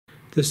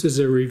This is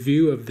a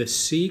review of the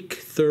Seek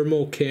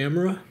thermal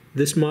camera.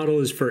 This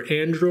model is for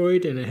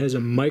Android and it has a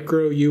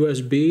micro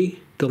USB.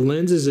 The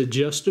lens is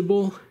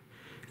adjustable.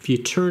 If you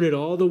turn it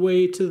all the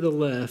way to the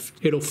left,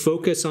 it'll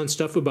focus on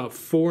stuff about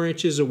 4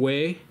 inches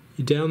away.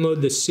 You download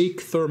the Seek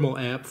thermal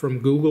app from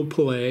Google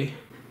Play.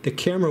 The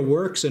camera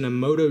works in a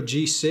Moto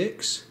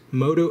G6,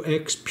 Moto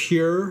X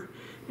Pure,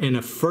 and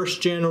a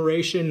first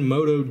generation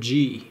Moto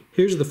G.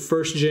 Here's the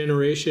first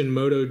generation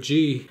Moto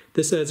G.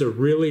 This has a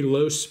really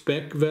low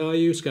spec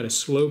value. It's got a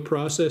slow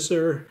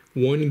processor,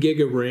 1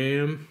 gig of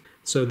RAM.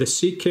 So the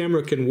Seek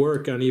camera can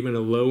work on even a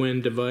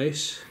low-end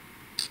device.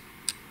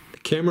 The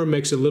camera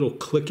makes a little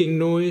clicking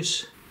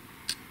noise.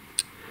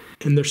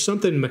 And there's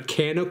something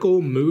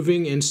mechanical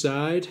moving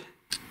inside.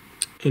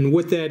 And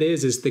what that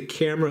is the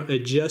camera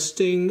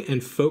adjusting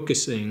and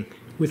focusing.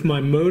 With my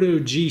Moto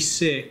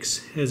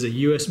G6, it has a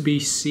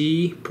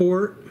USB-C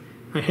port.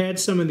 I had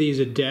some of these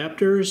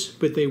adapters,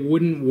 but they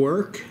wouldn't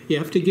work. You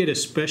have to get a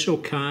special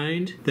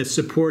kind that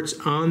supports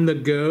on the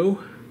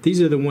go. These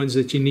are the ones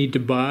that you need to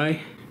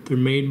buy. They're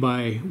made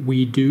by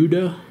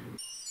Weduda.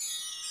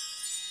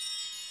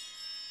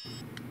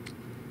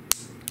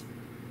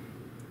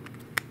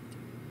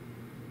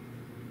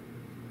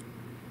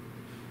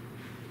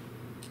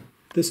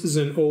 This is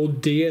an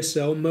old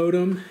DSL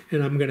modem,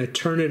 and I'm going to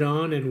turn it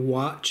on and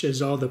watch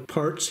as all the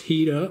parts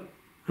heat up.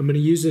 I'm going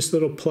to use this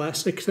little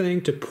plastic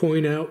thing to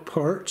point out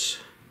parts.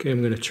 Okay,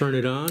 I'm going to turn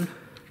it on.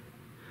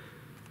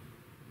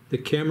 The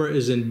camera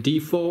is in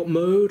default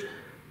mode.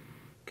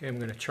 Okay, I'm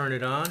going to turn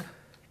it on.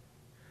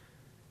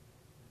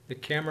 The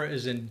camera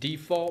is in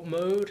default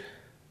mode.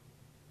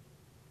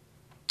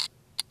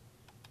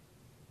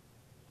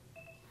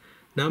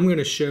 Now I'm going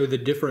to show the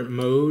different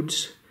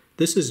modes.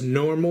 This is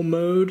normal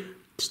mode.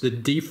 It's the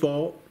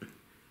default.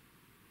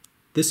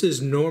 This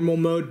is normal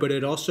mode, but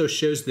it also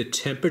shows the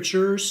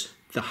temperatures,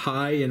 the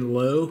high and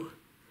low.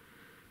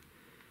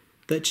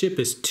 That chip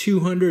is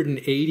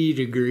 280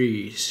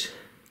 degrees.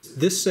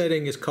 This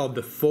setting is called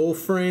the full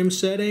frame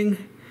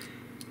setting,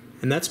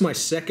 and that's my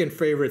second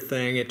favorite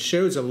thing. It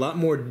shows a lot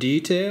more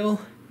detail.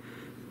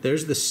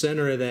 There's the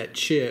center of that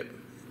chip,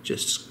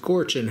 just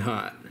scorching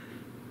hot.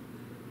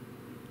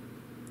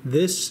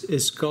 This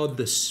is called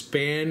the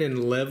span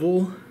and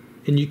level,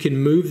 and you can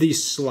move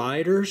these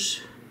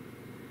sliders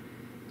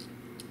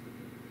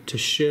to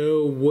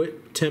show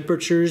what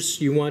temperatures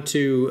you want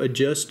to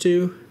adjust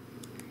to.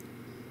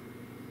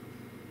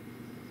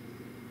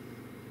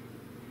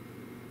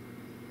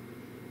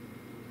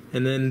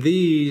 And then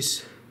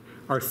these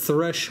are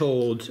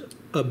thresholds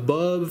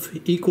above,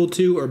 equal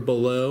to, or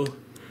below.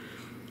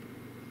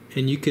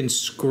 And you can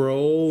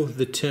scroll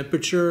the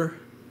temperature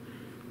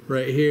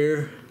right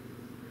here.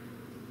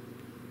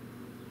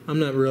 I'm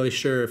not really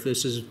sure if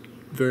this is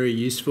very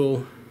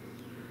useful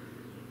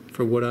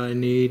for what I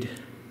need.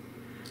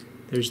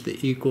 There's the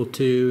equal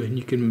to, and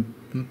you can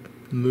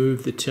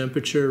move the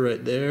temperature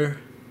right there.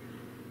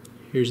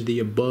 Here's the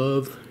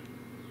above.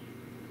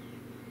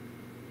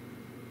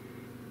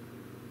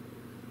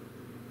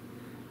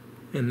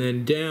 And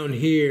then down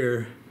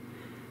here,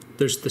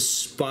 there's the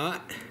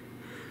spot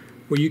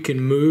where you can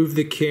move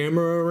the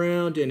camera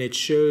around and it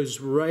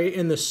shows right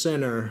in the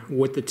center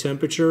what the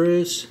temperature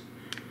is.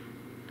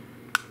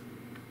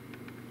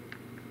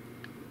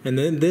 And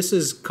then this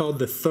is called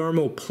the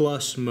Thermal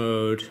Plus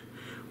mode,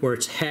 where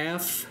it's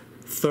half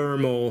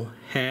thermal,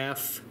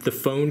 half the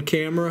phone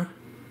camera.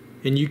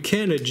 And you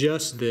can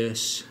adjust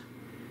this.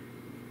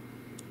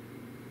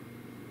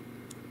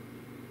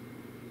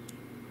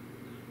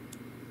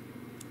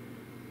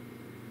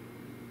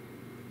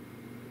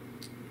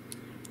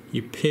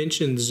 You pinch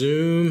and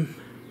zoom.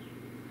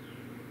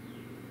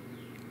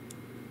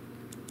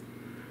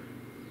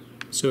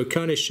 So it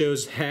kind of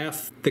shows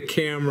half the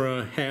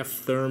camera, half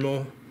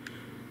thermal.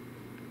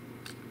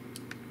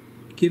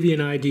 Give you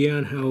an idea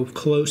on how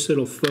close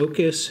it'll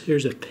focus.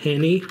 Here's a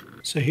penny.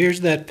 So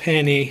here's that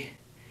penny.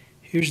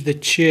 Here's the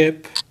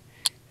chip,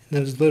 and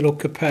those little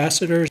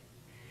capacitors.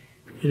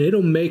 And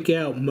it'll make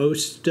out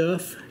most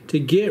stuff. To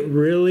get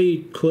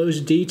really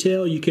close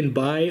detail, you can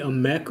buy a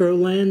macro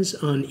lens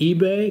on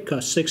eBay. It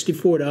costs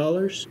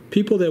 $64.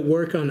 People that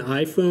work on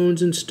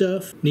iPhones and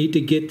stuff need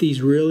to get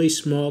these really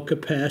small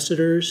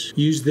capacitors.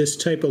 Use this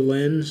type of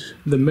lens.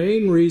 The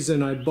main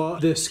reason I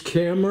bought this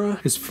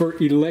camera is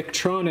for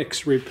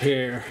electronics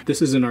repair.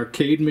 This is an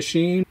arcade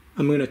machine.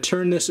 I'm going to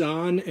turn this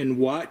on and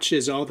watch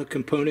as all the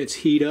components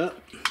heat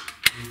up.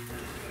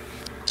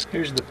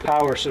 Here's the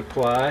power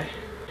supply.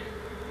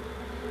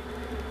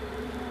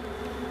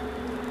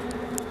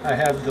 I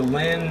have the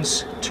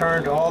lens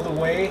turned all the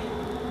way,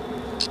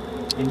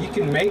 and you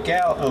can make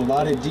out a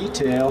lot of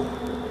detail.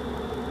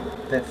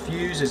 That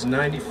fuse is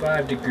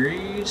 95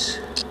 degrees.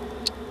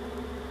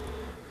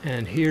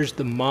 And here's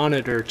the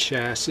monitor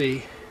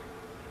chassis.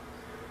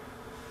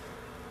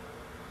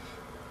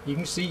 You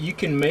can see you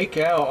can make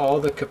out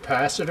all the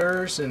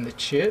capacitors and the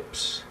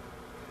chips.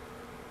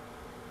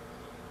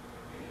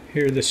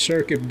 Here are the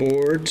circuit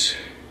boards.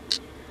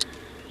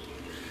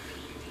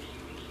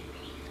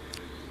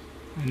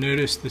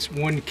 Notice this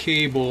one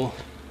cable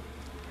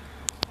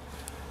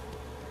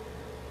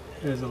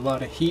There's a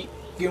lot of heat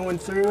going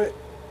through it.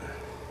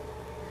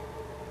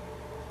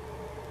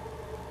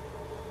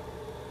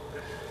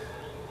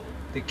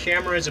 The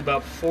camera is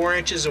about 4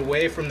 inches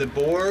away from the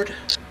board.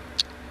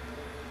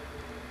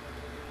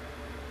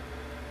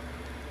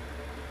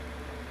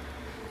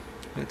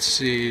 Let's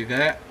see,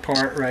 that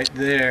part right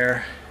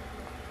there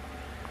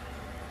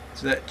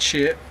is that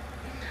chip.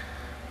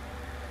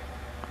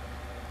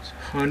 It's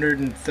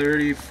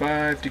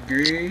 135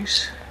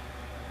 degrees.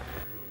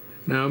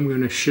 Now I'm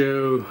going to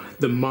show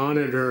the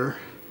monitor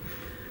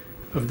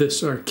of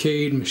this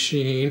arcade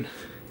machine.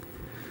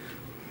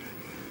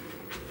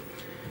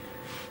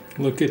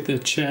 Look at the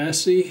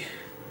chassis.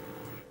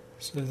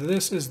 So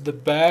this is the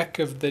back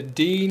of the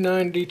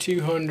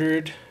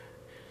D9200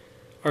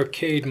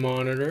 arcade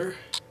monitor.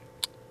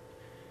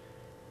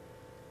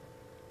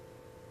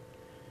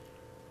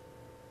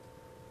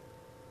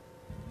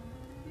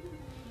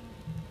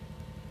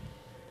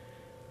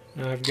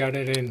 Now I've got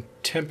it in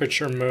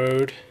temperature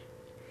mode.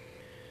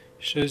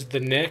 Shows the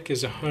neck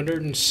is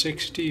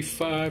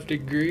 165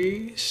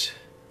 degrees.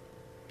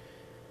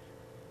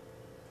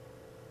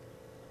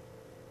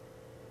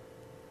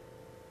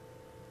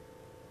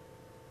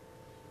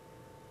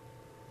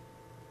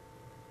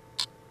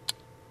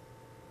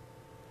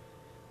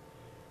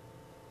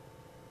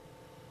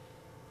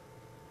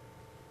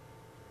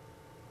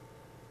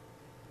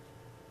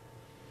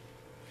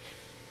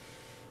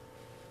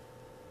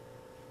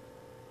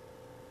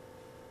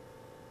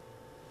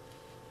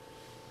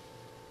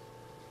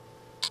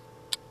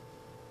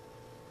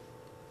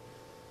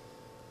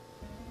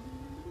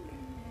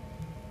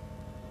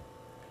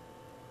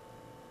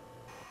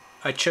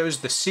 I chose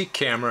the Seek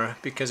camera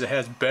because it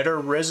has better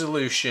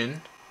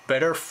resolution,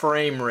 better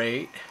frame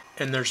rate,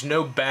 and there's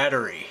no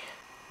battery.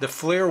 The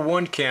FLIR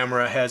One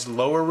camera has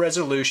lower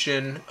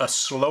resolution, a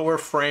slower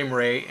frame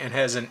rate, and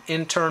has an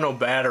internal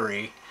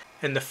battery.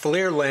 And the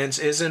FLIR lens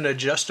isn't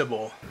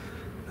adjustable.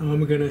 Now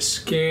I'm going to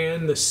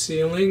scan the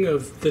ceiling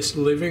of this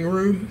living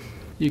room.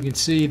 You can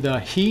see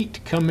the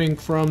heat coming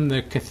from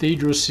the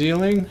cathedral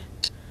ceiling.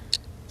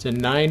 It's a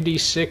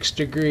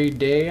 96-degree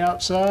day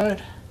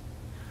outside.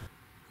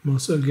 I'm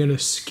also going to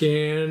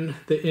scan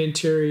the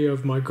interior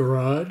of my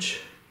garage.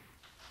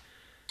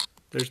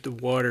 There's the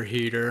water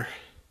heater.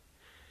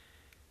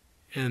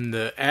 And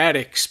the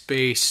attic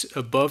space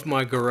above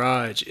my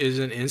garage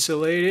isn't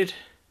insulated.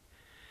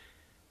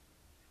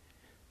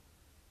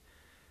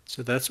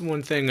 So that's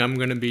one thing I'm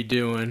going to be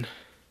doing.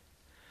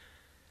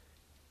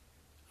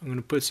 I'm going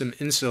to put some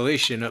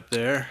insulation up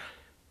there.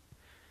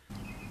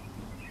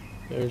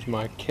 There's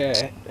my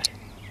cat.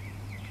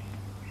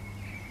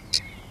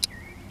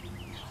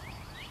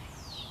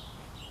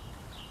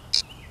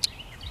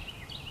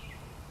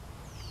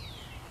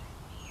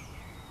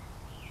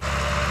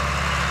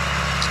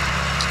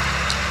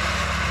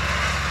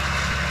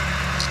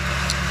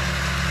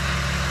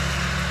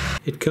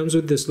 It comes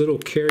with this little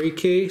carry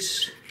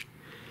case.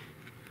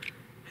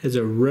 Has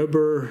a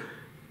rubber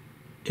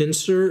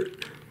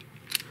insert.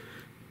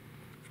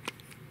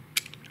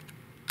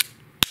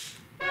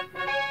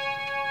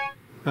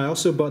 I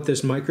also bought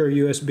this micro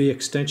USB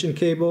extension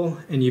cable,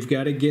 and you've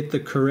got to get the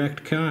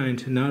correct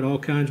kind. Not all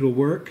kinds will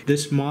work.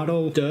 This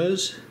model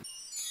does.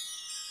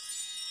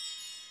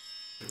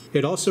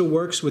 It also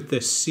works with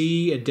the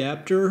C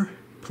adapter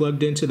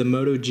plugged into the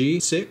Moto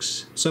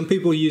G6. Some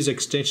people use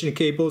extension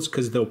cables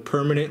because they'll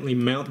permanently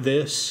mount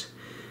this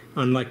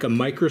on like a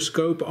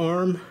microscope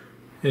arm.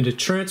 And to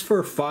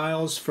transfer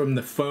files from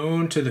the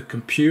phone to the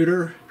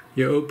computer,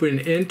 you open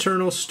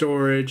internal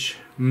storage,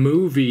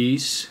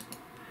 movies,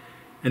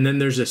 and then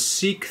there's a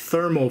Seek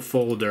thermal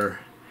folder.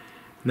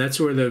 And that's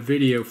where the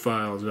video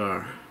files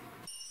are.